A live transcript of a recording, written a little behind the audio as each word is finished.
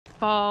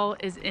fall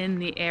is in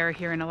the air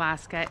here in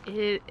Alaska.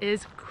 It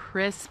is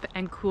crisp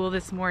and cool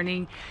this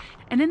morning.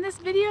 And in this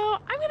video,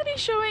 I'm gonna be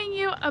showing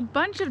you a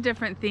bunch of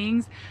different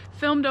things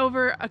filmed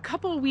over a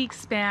couple week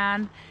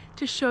span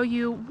to show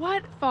you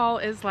what fall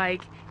is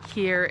like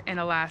here in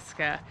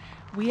Alaska.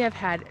 We have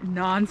had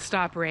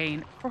non-stop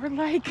rain for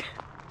like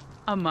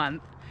a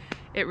month.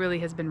 It really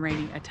has been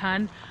raining a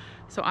ton.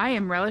 So I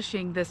am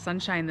relishing this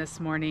sunshine this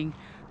morning,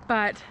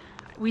 but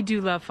we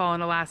do love fall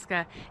in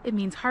Alaska. It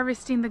means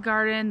harvesting the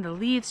garden, the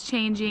leaves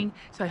changing.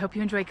 So I hope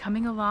you enjoy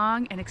coming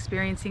along and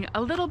experiencing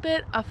a little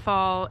bit of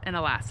fall in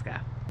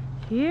Alaska.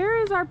 Here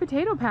is our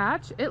potato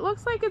patch. It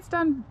looks like it's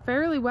done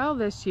fairly well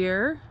this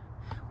year.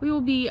 We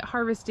will be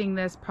harvesting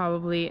this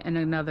probably in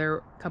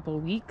another couple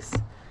weeks.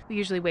 We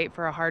usually wait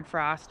for a hard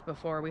frost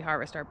before we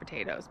harvest our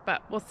potatoes,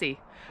 but we'll see.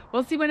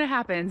 We'll see when it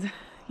happens.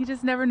 You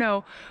just never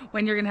know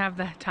when you're gonna have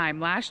the time.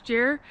 Last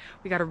year,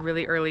 we got a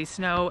really early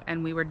snow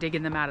and we were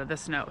digging them out of the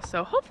snow.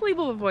 So hopefully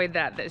we'll avoid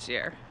that this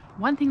year.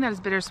 One thing that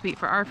is bittersweet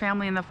for our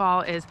family in the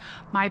fall is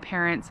my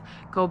parents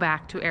go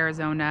back to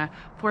Arizona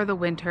for the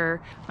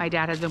winter. My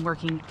dad has been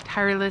working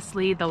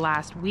tirelessly the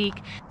last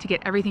week to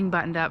get everything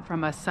buttoned up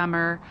from a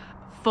summer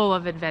full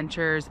of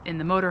adventures in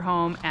the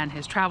motorhome and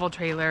his travel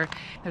trailer.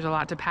 There's a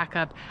lot to pack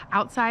up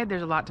outside,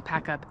 there's a lot to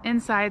pack up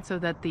inside so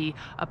that the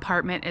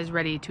apartment is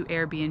ready to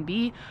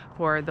Airbnb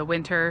for the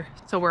winter.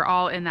 So we're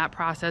all in that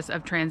process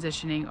of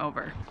transitioning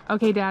over.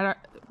 Okay, Dad,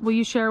 will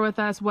you share with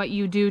us what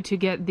you do to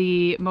get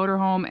the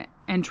motorhome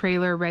and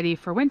trailer ready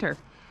for winter?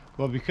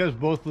 Well, because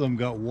both of them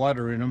got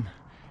water in them,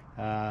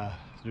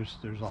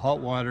 there's a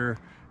hot water,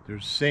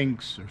 there's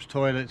sinks, there's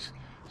toilets.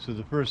 So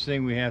the first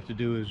thing we have to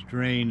do is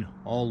drain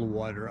all the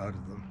water out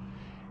of them.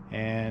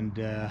 And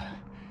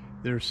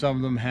there's some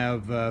of them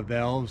have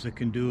valves that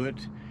can do it.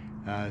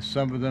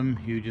 Some of them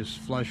you just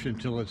flush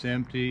until it's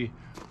empty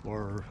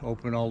or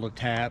open all the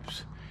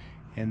taps.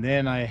 And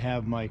then I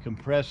have my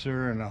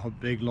compressor and a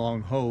big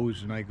long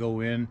hose, and I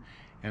go in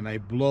and I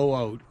blow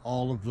out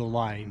all of the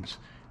lines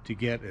to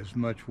get as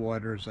much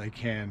water as I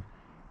can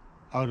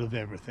out of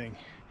everything.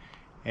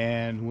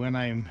 And when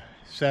I'm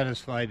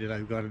satisfied that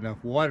I've got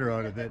enough water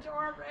out of it,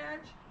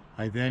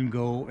 I then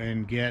go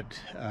and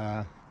get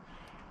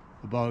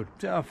about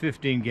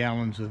 15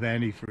 gallons of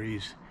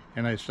antifreeze,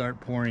 and I start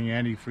pouring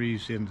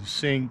antifreeze in the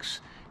sinks,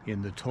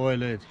 in the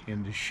toilet,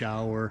 in the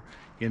shower,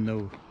 in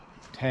the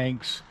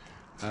tanks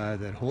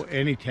that hold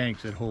any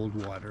tanks that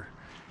hold water.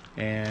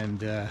 And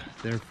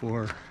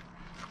therefore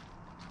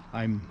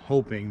I'm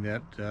hoping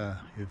that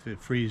if it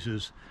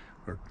freezes,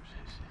 or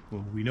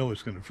well, we know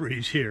it's going to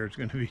freeze here, it's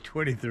going to be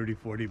 20, 30,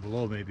 40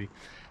 below maybe,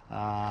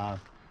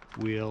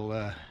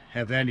 we'll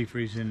have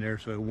antifreeze in there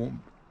so it won't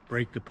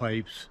break the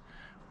pipes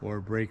or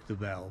break the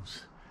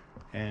valves.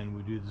 And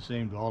we do the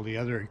same to all the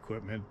other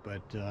equipment,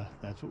 but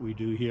that's what we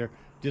do here.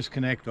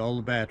 Disconnect all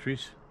the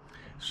batteries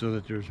so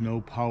that there's no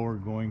power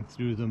going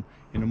through them.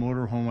 In a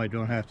motorhome, I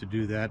don't have to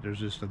do that. There's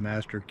just a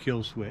master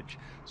kill switch.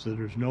 So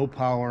there's no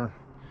power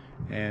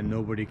and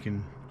nobody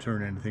can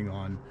turn anything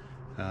on.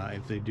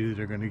 If they do,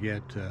 they're going to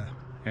get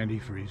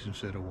antifreeze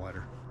instead of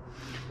water.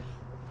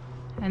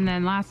 And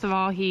then last of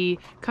all, he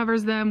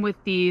covers them with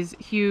these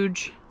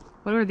huge,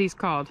 what are these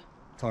called?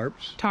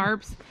 Tarps.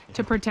 Tarps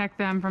to protect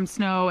them from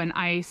snow and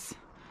ice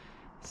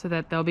so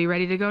that they'll be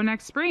ready to go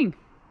next spring.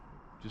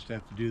 Just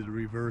have to do the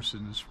reverse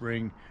in the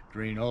spring,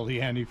 drain all the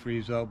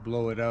antifreeze out,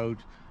 blow it out,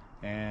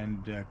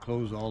 and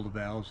close all the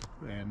valves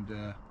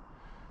and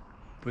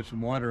put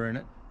some water in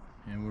it,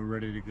 and we're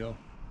ready to go.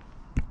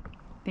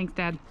 Thanks,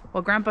 Dad.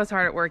 Well, Grandpa's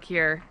hard at work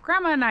here.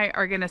 Grandma and I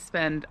are gonna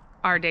spend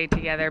our day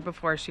together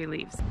before she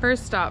leaves.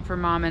 First stop for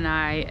Mom and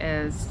I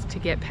is to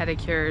get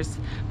pedicures,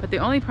 but the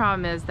only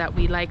problem is that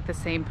we like the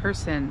same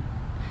person.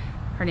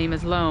 Her name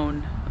is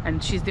Lone,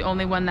 and she's the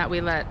only one that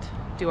we let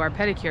do our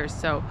pedicures,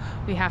 so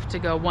we have to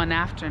go one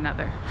after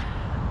another.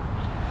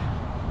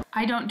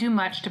 I don't do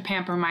much to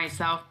pamper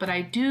myself, but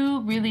I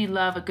do really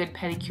love a good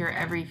pedicure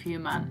every few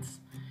months.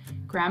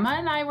 Grandma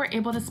and I were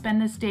able to spend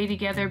this day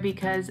together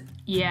because,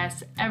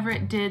 yes,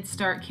 Everett did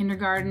start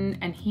kindergarten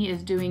and he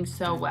is doing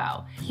so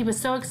well. He was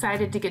so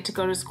excited to get to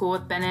go to school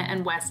with Bennett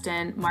and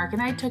Weston. Mark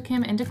and I took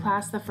him into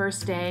class the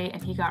first day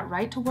and he got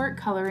right to work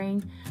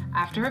coloring.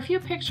 After a few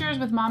pictures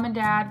with Mom and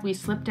Dad, we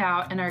slipped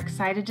out and are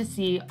excited to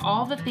see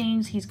all the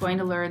things he's going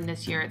to learn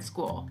this year at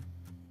school.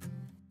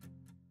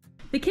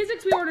 The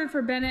Kizik's we ordered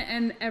for Bennett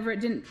and Everett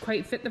didn't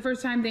quite fit the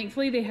first time.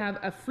 Thankfully, they have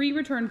a free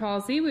return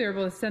policy. We were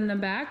able to send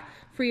them back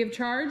free of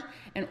charge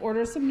and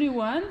order some new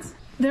ones.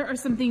 There are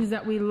some things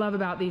that we love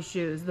about these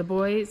shoes. The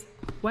boys,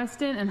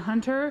 Weston and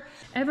Hunter.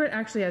 Everett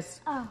actually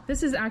has,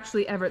 this is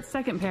actually Everett's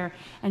second pair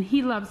and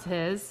he loves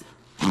his.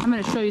 I'm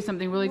gonna show you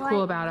something really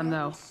cool about him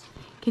though.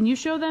 Can you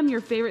show them your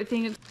favorite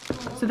thing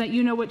so that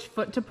you know which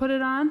foot to put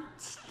it on?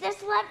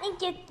 Just let me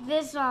get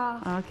this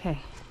off. Okay.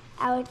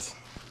 Out.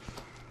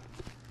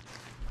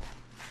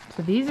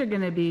 So these are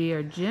gonna be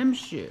your gym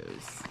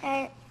shoes.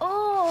 And,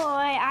 oh,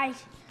 I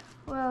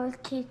will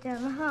keep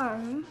them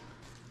home.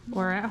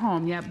 Or at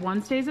home, yep.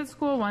 One stays at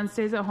school, one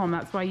stays at home.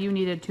 That's why you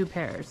needed two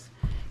pairs.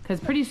 Because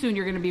pretty soon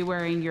you're gonna be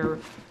wearing your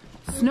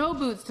snow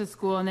boots to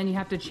school, and then you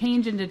have to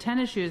change into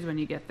tennis shoes when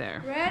you get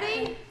there.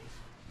 Ready?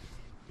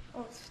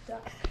 Oh, it's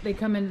stuck. They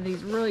come in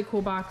these really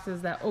cool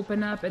boxes that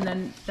open up, and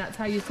then that's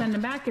how you send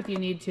them back if you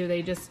need to.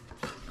 They just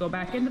go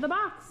back into the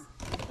box.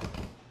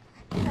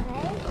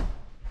 Okay.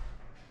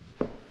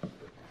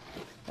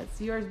 That's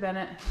yours,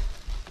 Bennett.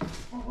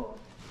 Oh.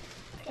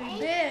 They're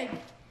big.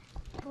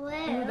 Blue.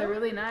 Ooh, they're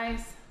really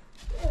nice.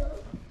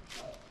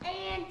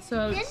 And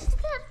So this is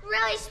a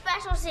really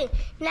special scene.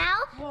 Now,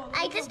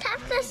 I just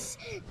have this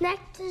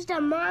next to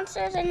the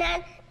monsters, and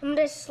then I'm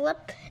going to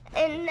slip,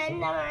 and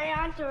then I'm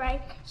on the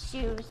right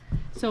shoes.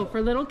 So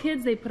for little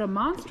kids, they put a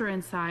monster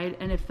inside,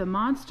 and if the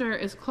monster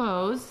is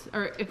closed,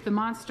 or if the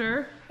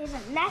monster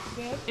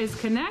is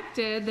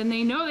connected, then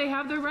they know they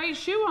have the right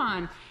shoe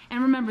on.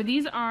 And remember,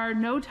 these are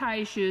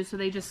no-tie shoes, so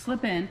they just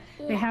slip in.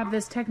 Yeah. They have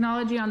this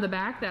technology on the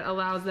back that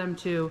allows them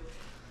to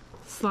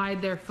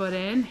slide their foot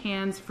in,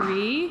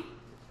 hands-free.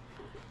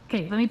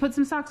 Okay, let me put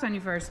some socks on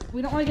you first.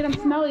 We don't want to get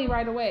them smelly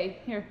right away.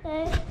 Here.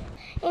 And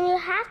you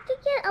have to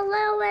get a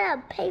little bit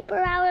of paper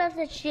out of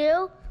the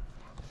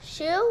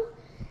shoe.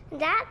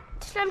 That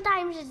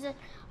sometimes is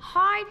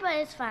hard, but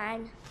it's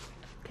fine.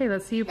 Okay,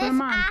 let's see you put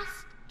them on. Just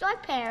ask your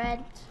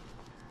parents.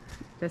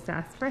 Just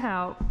ask for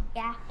help.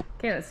 Yeah.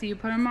 Okay, let's see you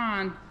put them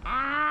on.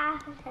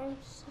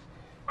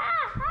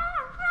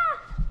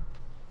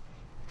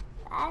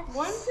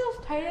 One feels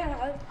tight and the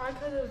other part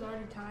because it was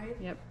already tied.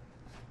 Yep.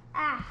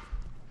 Ah.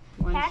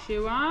 One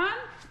shoe on.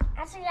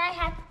 Actually, I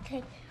have to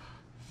take.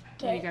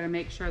 Okay. You gotta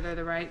make sure they're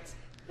the right.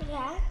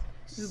 Yeah.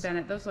 Ooh,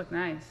 Bennett, those look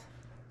nice.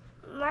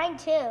 Mine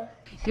too.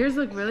 Yours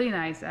look really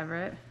nice,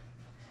 Everett.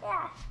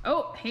 Yeah.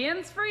 Oh,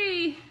 hands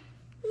free.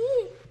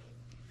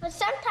 But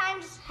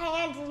sometimes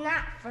hands are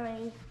not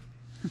free.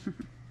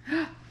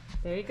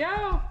 There you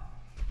go.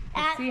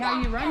 Let's see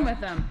how you run with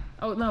them.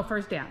 Oh, no,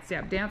 first dance.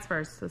 Yeah, dance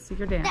first. Let's see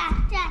your dance.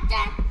 Okay,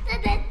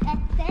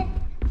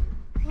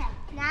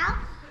 now,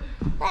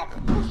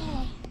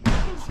 okay.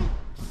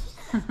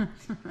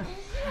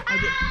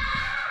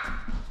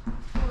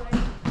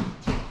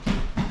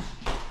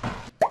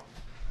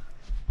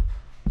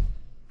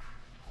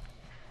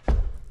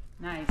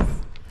 Nice.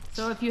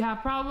 So if you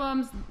have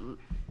problems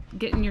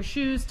getting your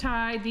shoes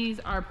tied, these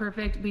are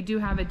perfect. We do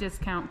have a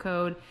discount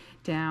code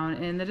down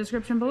in the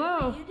description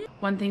below.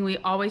 One thing we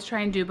always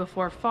try and do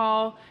before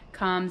fall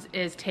comes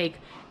is take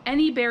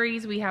any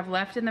berries we have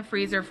left in the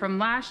freezer from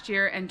last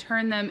year and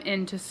turn them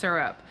into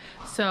syrup.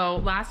 So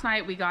last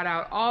night we got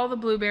out all the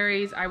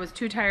blueberries. I was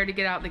too tired to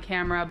get out the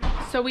camera.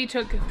 So we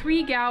took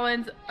 3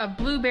 gallons of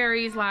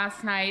blueberries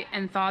last night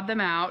and thawed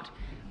them out.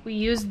 We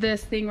used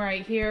this thing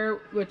right here,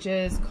 which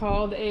is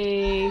called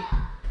a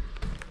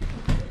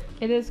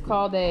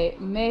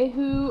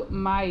Mehu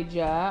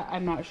Maija.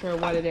 I'm not sure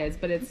what it is,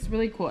 but it's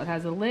really cool. It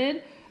has a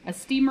lid, a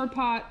steamer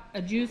pot,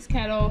 a juice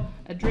kettle,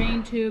 a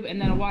drain tube, and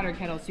then a water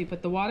kettle. So you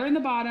put the water in the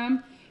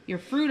bottom, your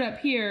fruit up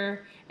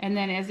here, and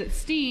then as it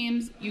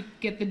steams, you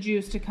get the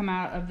juice to come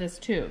out of this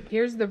tube.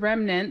 Here's the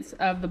remnants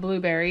of the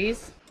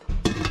blueberries.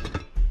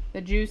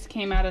 The juice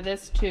came out of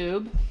this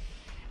tube,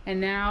 and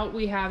now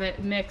we have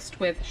it mixed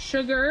with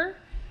sugar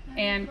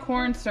and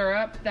corn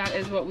syrup. That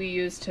is what we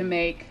use to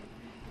make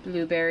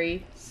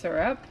blueberry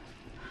syrup.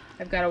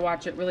 I've got to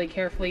watch it really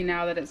carefully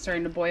now that it's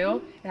starting to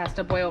boil. It has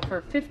to boil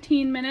for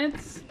 15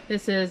 minutes.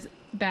 This is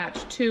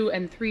batch 2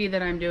 and 3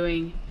 that I'm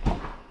doing.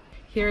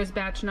 Here's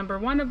batch number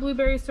 1 of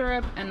blueberry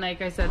syrup, and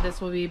like I said, this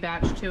will be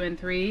batch 2 and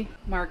 3.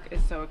 Mark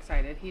is so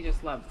excited. He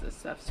just loves this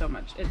stuff so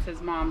much. It's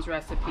his mom's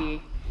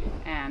recipe,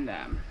 and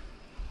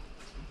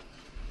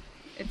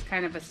it's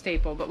kind of a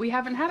staple, but we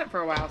haven't had it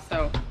for a while,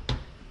 so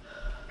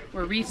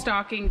we're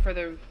restocking for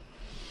the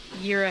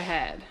year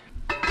ahead.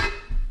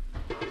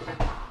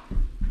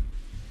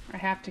 I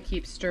have to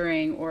keep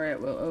stirring or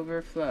it will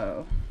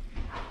overflow.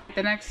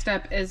 The next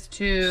step is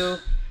to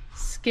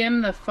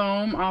skim the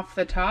foam off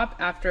the top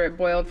after it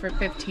boiled for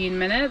 15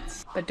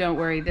 minutes. But don't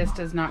worry, this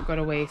does not go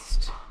to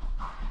waste.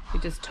 You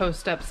just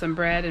toast up some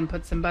bread and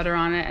put some butter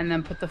on it and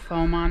then put the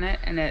foam on it,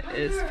 and it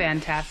is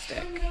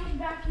fantastic.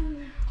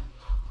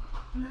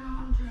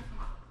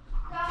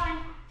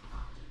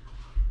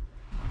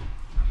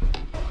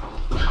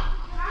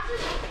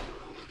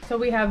 So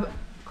we have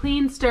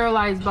clean,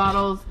 sterilized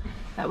bottles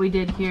that we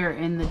did here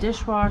in the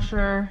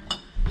dishwasher,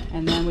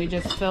 and then we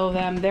just fill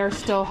them. They're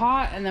still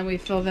hot, and then we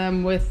fill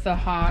them with the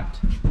hot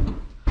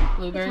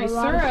blueberry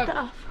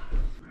syrup.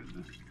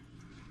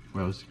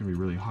 Well, this is gonna be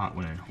really hot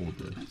when I hold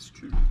this. That's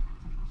true.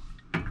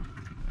 I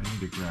need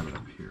to grab it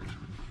up here.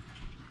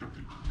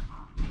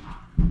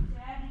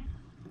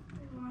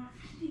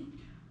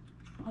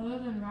 Other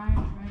than Ryan's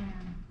right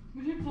hand,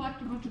 we should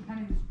collect a bunch of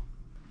pennies.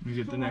 You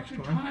get the next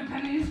one. A ton of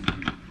pennies.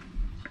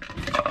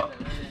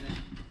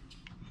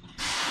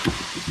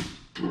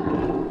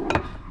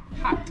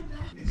 Hot.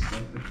 It's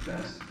like the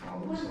best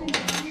problem-solving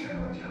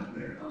challenge out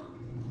there.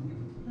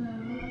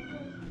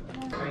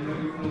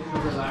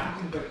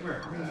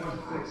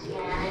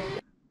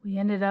 We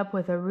ended up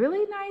with a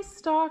really nice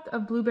stock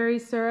of blueberry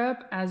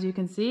syrup. As you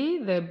can see,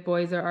 the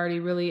boys are already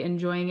really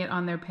enjoying it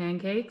on their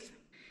pancakes.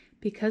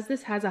 Because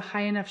this has a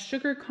high enough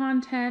sugar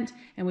content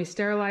and we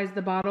sterilize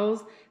the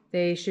bottles,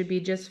 they should be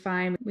just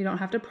fine. We don't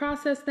have to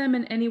process them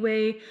in any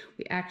way.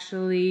 We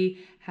actually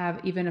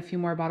have even a few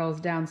more bottles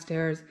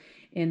downstairs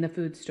in the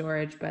food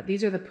storage, but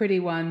these are the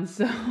pretty ones.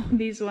 So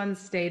these ones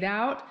stayed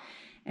out,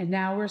 and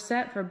now we're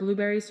set for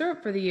blueberry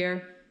syrup for the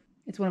year.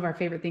 It's one of our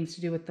favorite things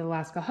to do with the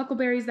Alaska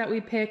huckleberries that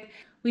we pick.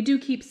 We do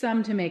keep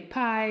some to make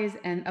pies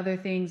and other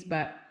things,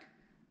 but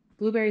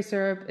blueberry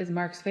syrup is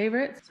Mark's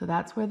favorite, so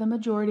that's where the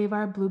majority of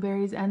our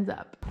blueberries ends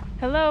up.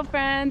 Hello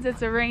friends,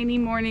 it's a rainy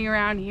morning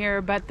around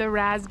here, but the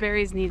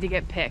raspberries need to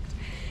get picked.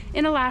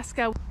 In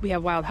Alaska, we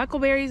have wild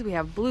huckleberries, we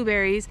have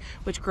blueberries,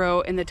 which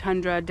grow in the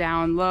tundra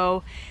down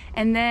low,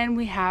 and then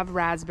we have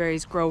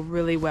raspberries grow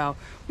really well.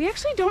 We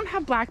actually don't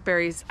have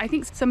blackberries. I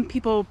think some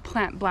people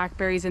plant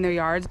blackberries in their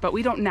yards, but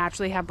we don't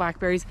naturally have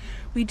blackberries.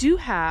 We do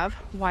have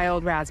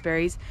wild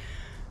raspberries,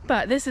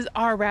 but this is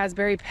our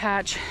raspberry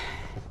patch.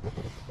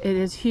 It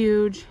is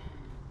huge.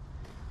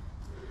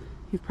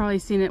 You've probably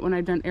seen it when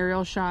I've done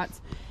aerial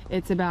shots.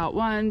 It's about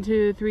 1,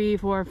 2, 3,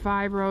 4,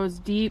 5 rows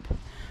deep.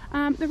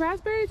 The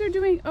raspberries are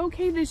doing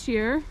okay this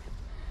year.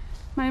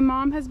 My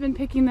mom has been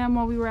picking them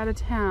while we were out of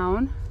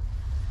town,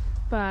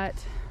 but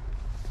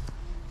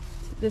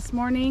this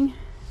morning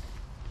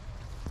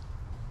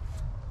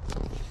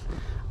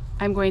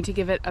I'm going to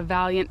give it a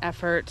valiant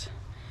effort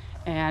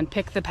and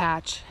pick the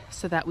patch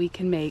so that we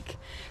can make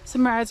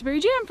some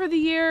raspberry jam for the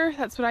year.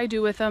 That's what I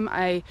do with them.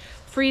 I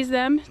freeze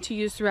them to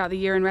use throughout the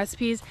year in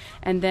recipes,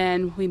 and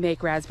then we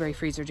make raspberry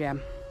freezer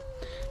jam.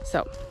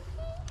 So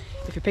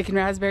if you're picking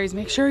raspberries,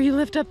 make sure you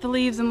lift up the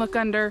leaves and look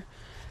under.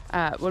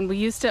 When we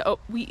used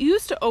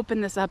to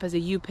open this up as a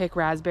you pick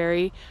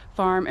raspberry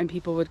farm, and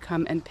people would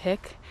come and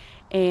pick,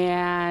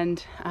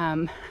 and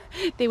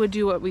they would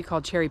do what we call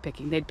cherry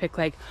picking. They'd pick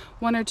like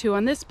 1 or 2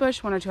 on this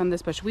bush, 1 or 2 on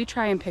this bush. We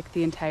try and pick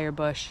the entire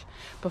bush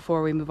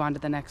before we move on to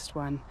the next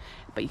one,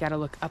 but you got to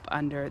look up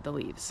under the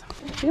leaves.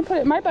 You can put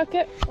it in my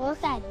bucket.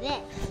 Look at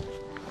this.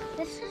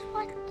 This is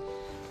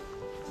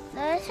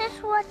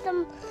what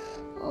them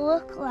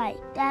look like.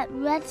 That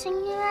red thing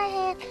in my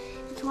hand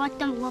is what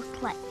them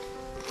look like.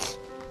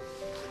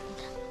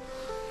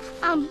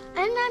 And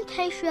that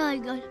tastes really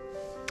good.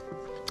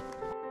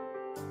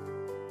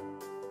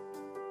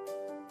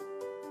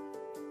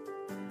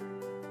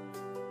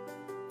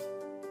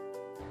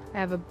 I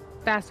have a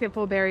basket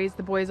full of berries.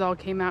 The boys all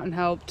came out and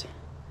helped.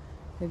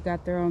 They've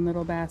got their own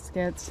little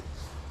baskets.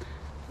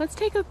 Let's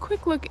take a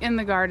quick look in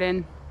the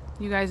garden.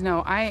 You guys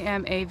know I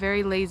am a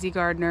very lazy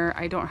gardener.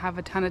 I don't have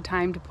a ton of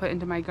time to put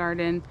into my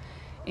garden,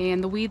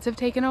 and the weeds have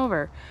taken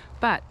over.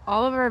 But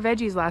all of our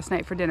veggies last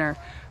night for dinner,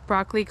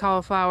 broccoli,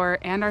 cauliflower,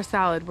 and our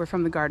salad were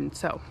from the garden.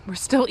 So we're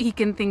still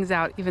eking things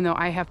out, even though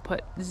I have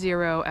put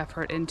 0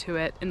 effort into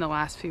it in the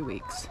last few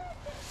weeks.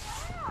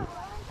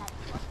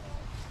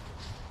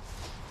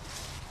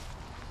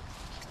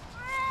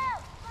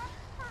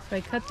 So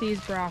I cut these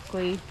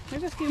broccoli.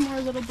 There's a few more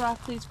little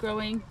broccolis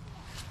growing.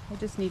 I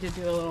just need to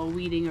do a little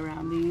weeding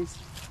around these.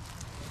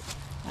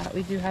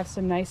 We do have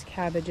some nice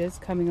cabbages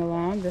coming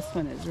along. This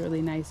one is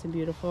really nice and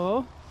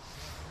beautiful.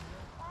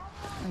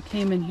 I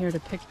came in here to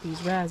pick these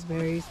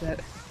raspberries that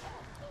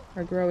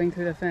are growing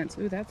through the fence.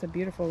 Ooh, that's a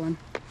beautiful one.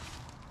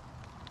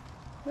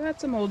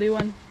 That's a moldy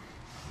one.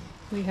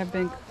 We have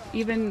been,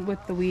 even with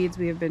the weeds,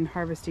 we have been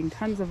harvesting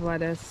tons of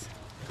lettuce.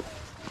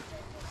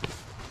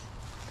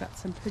 Got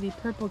some pretty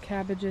purple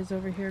cabbages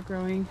over here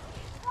growing.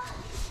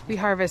 We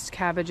harvest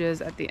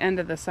cabbages at the end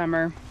of the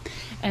summer.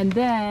 And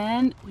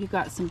then we've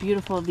got some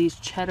beautiful of these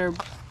cheddar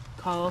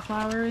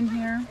cauliflower in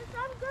here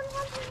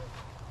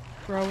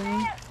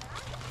growing.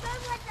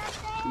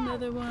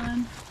 Another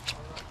one.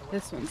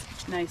 This one's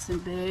nice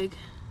and big.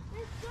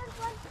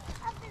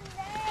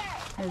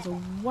 There's a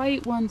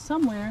white one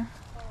somewhere.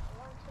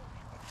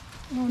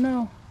 Oh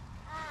no.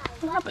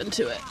 What happened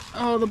to it?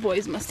 Oh, the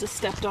boys must have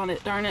stepped on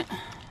it, darn it.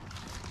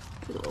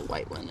 There's a little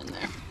white one in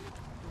there.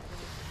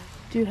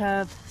 Do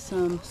have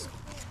some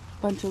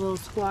bunch of little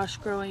squash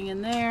growing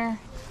in there.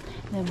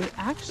 And then we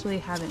actually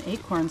have an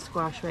acorn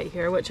squash right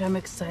here, which I'm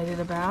excited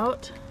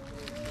about.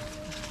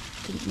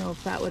 Didn't know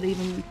if that would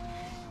even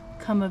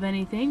come of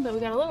anything, but we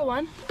got a little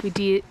one. We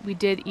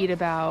did eat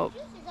about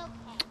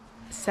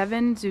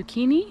 7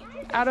 zucchini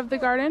out of the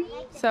garden,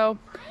 so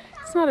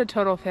it's not a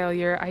total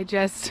failure. I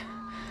just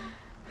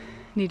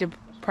need to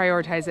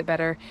prioritize it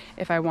better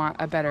if I want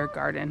a better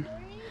garden.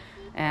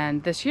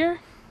 And this year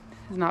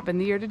has not been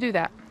the year to do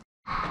that.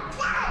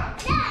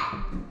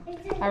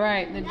 All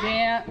right,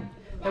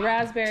 the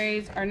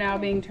raspberries are now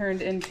being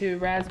turned into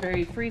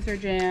raspberry freezer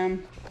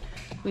jam.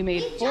 We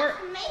made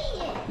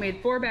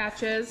 4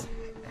 batches.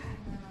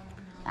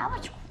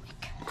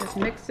 Just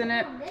mixing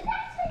it.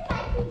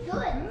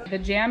 The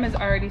jam is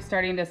already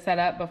starting to set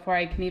up before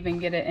I can even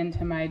get it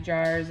into my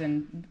jars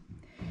and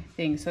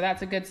things. So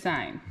that's a good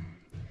sign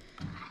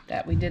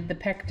that we did the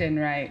pectin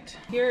right.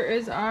 Here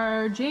is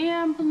our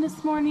jam from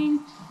this morning.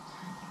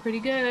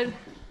 Pretty good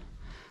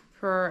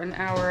for an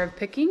hour of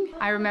picking.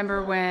 I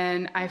remember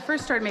when I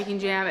first started making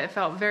jam, it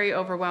felt very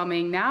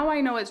overwhelming. Now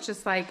I know it's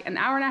just like an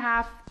hour and a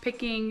half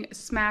picking,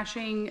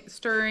 smashing,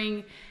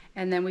 stirring,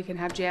 and then we can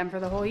have jam for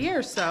the whole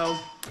year. So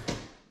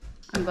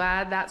I'm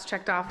glad that's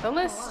checked off the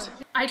list.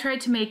 I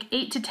tried to make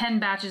 8 to 10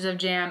 batches of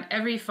jam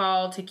every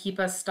fall to keep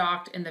us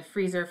stocked in the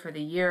freezer for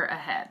the year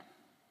ahead.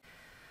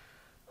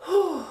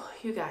 Whew,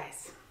 you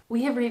guys,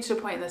 we have reached a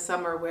point in the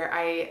summer where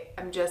I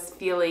am just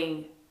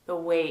feeling the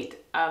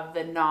weight of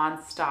the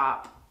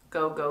non-stop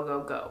go, go,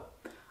 go, go.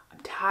 I'm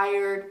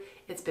tired.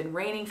 It's been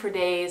raining for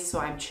days, so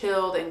I'm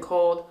chilled and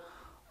cold.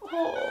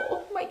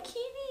 Oh, my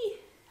kitty.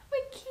 My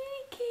kitty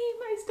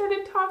came. I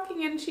started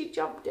talking and she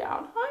jumped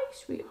down. Hi,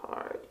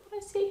 sweetheart. You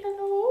want to say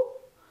hello?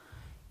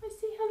 You want to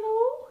say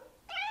hello?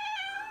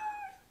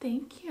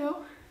 Thank you.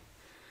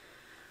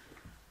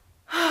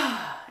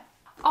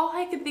 All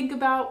I could think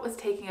about was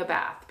taking a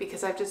bath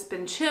because I've just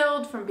been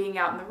chilled from being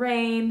out in the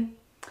rain.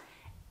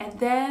 And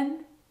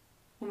then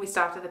when we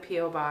stopped at the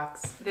P.O.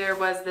 box, there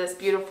was this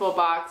beautiful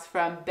box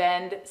from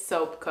Bend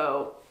Soap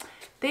Co.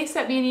 They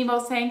sent me an email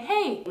saying,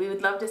 hey, we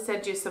would love to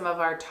send you some of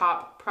our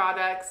top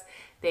products.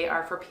 They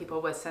are for people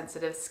with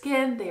sensitive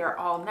skin. They are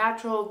all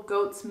natural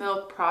goat's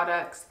milk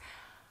products.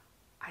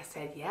 I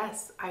said,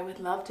 yes, I would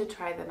love to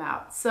try them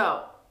out.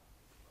 So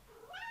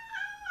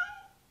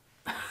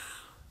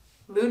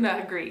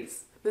Luna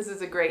agrees. This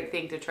is a great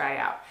thing to try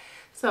out.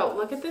 So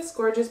look at this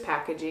gorgeous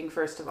packaging,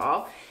 first of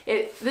all.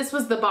 This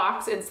was the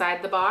box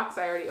inside the box.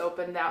 I already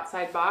opened the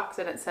outside box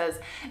and it says,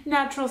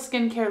 natural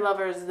skincare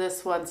lovers,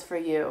 this one's for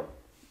you.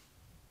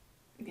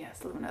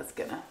 Yes, Luna's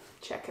gonna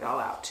check it all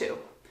out too.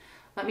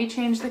 Let me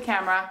change the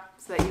camera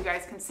so that you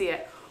guys can see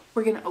it.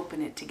 We're gonna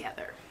open it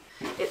together.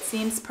 It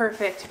seems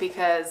perfect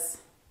because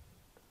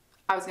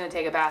I was gonna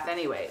take a bath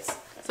anyways.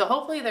 So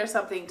hopefully there's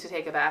something to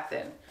take a bath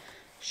in.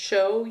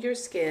 Show your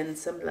skin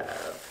some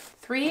love.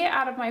 3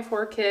 out of my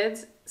 4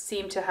 kids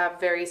seem to have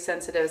very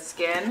sensitive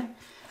skin,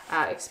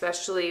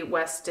 especially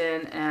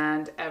Weston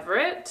and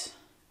Everett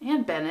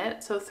and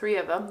Bennett. So 3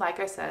 of them, like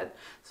I said.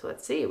 So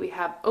let's see, we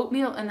have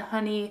oatmeal and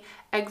honey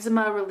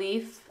eczema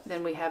relief.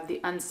 Then we have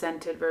the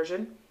unscented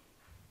version.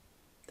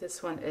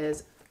 This one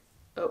is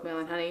oatmeal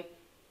and honey.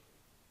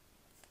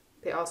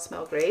 They all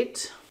smell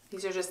great.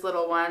 These are just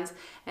little ones.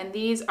 And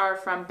these are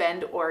from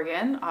Bend,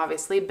 Oregon,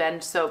 obviously,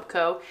 Bend Soap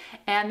Co.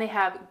 And they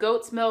have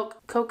goat's milk,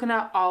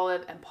 coconut,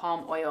 olive, and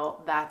palm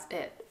oil. That's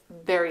it.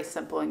 Very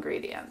simple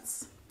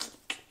ingredients.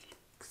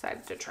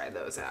 Excited to try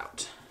those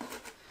out.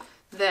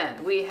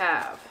 Then we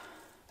have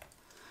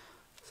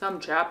some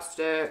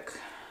chapstick.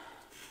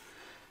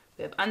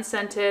 We have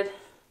unscented,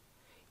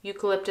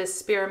 eucalyptus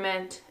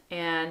spearmint,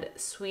 and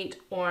sweet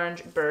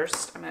orange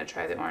burst. I'm gonna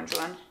try the orange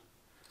one.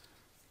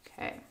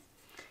 Okay.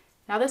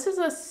 Now this is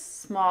a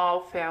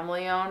small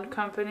family-owned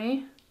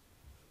company.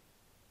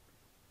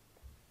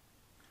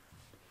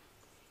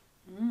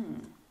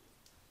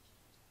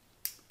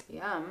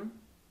 Yum.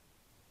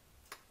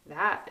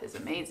 That is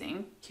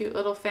amazing. Cute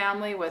little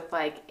family with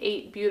like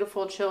 8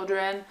 beautiful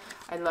children.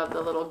 I love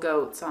the little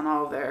goats on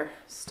all their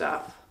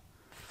stuff.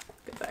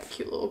 Look at that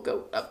cute little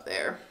goat up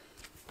there.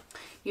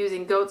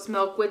 Using goat's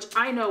milk, which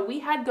I know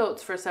we had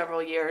goats for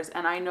several years,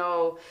 and I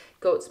know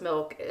goat's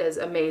milk is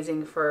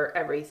amazing for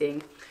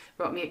everything.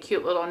 Wrote me a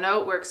cute little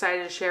note. We're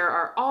excited to share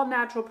our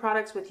all-natural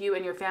products with you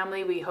and your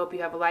family. We hope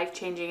you have a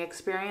life-changing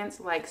experience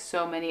like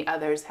so many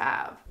others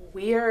have.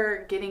 We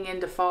are getting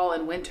into fall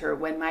and winter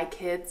when my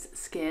kids'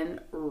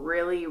 skin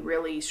really,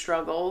 really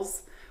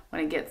struggles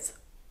when it gets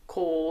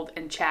cold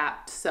and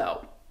chapped.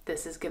 So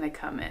this is gonna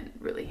come in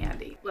really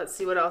handy. Let's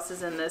see what else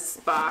is in this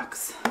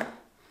box.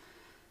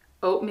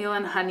 Oatmeal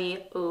and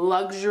honey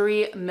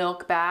luxury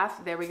milk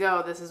bath. There we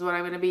go. This is what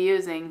I'm gonna be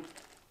using.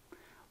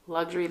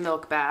 Luxury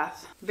milk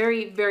bath.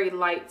 Very, very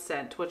light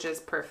scent, which is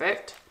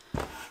perfect.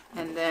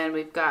 And then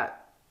we've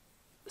got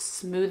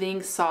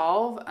smoothing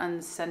salve,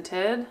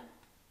 unscented.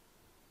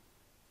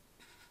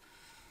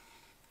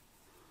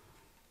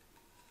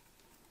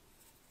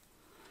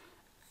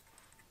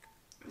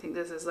 I think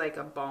this is like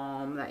a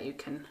balm that you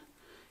can,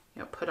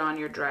 put on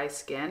your dry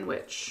skin,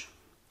 which,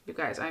 you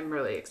guys, I'm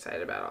really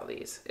excited about all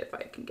these, if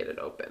I can get it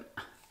open.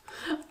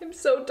 I'm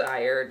so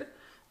tired.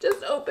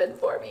 Just open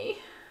for me.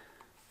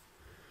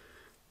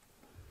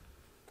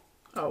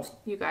 Oh,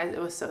 you guys, it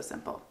was so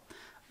simple.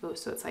 Ooh,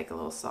 so it's like a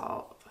little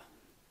salve.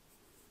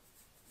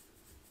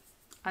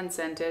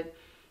 Unscented.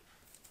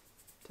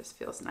 Just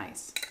feels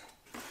nice.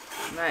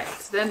 All right,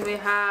 so then we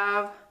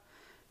have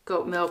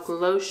goat milk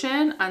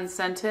lotion,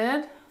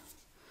 unscented.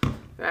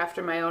 They're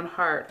after my own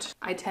heart.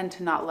 I tend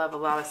to not love a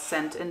lot of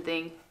scent and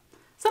thing.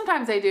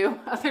 Sometimes I do,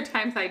 other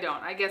times I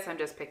don't. I guess I'm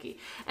just picky.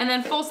 And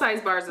then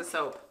full-size bars of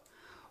soap.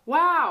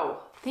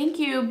 Wow, thank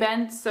you,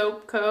 Bend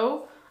Soap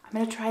Co. I'm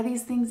gonna try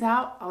these things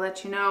out. I'll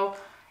let you know.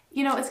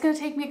 It's gonna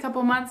take me a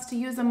couple months to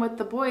use them with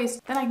the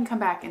boys. Then I can come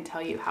back and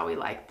tell you how we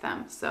liked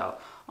them. So,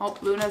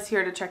 Luna's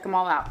here to check them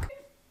all out.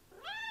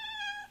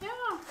 Yeah,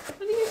 what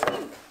do you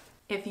think?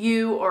 If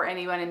you or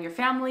anyone in your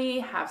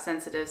family have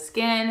sensitive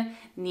skin,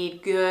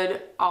 need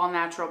good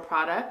all-natural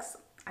products,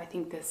 I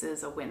think this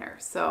is a winner.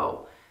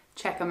 So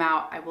check them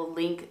out. I will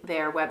link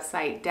their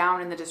website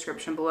down in the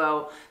description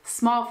below.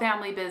 Small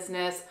family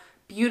business,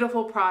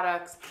 beautiful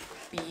products,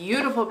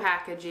 beautiful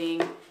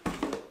packaging.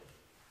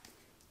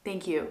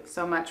 Thank you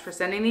so much for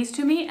sending these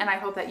to me, and I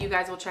hope that you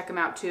guys will check them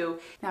out too.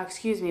 Now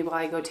excuse me while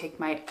I go take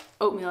my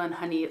oatmeal and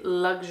honey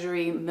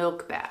luxury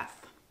milk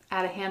bath.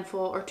 Add a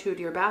handful or two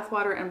to your bath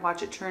water and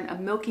watch it turn a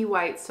milky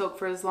white. Soak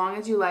for as long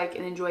as you like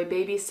and enjoy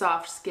baby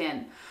soft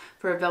skin.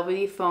 For a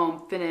velvety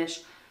foam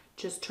finish,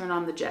 just turn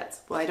on the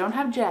jets. Well, I don't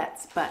have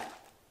jets, but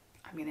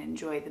I'm gonna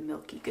enjoy the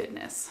milky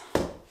goodness.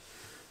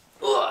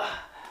 Ugh.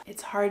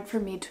 It's hard for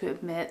me to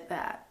admit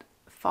that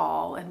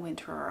fall and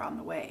winter are on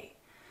the way,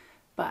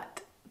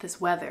 but this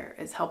weather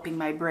is helping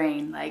my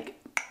brain, like,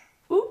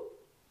 ooh,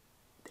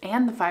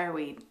 and the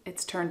fireweed.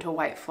 It's turned to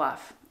white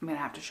fluff. I'm gonna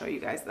have to show you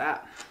guys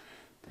that.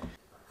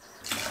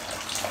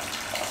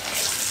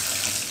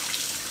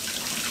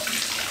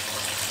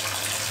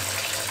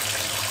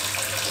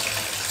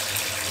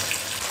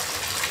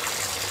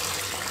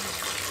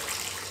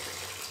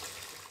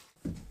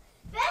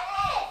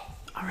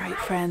 All right,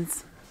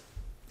 friends,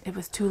 it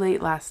was too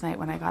late last night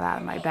when I got out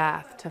of my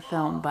bath to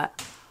film,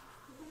 but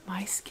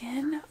my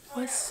skin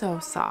was so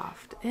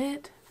soft.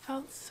 It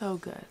felt so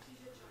good.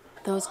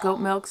 Those goat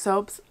milk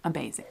soaps,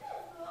 amazing.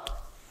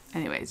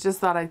 Anyways, just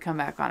thought I'd come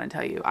back on and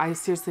tell you. I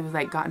seriously was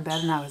like, got in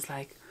bed and I was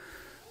like,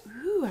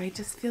 ooh, I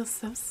just feel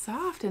so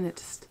soft, and it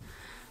just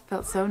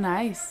felt so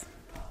nice.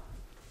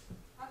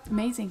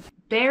 Amazing.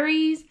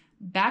 Berries,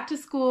 back to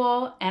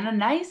school, and a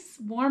nice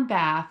warm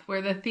bath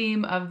were the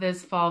theme of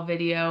this fall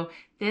video.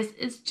 This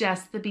is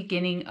just the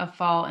beginning of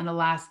fall in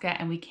Alaska,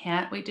 and we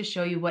can't wait to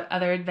show you what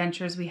other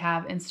adventures we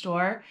have in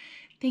store.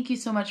 Thank you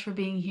so much for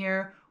being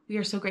here. We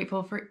are so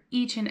grateful for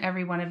each and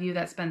every one of you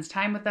that spends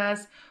time with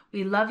us.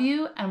 We love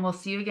you, and we'll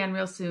see you again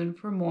real soon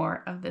for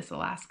more of This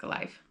Alaska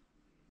Life.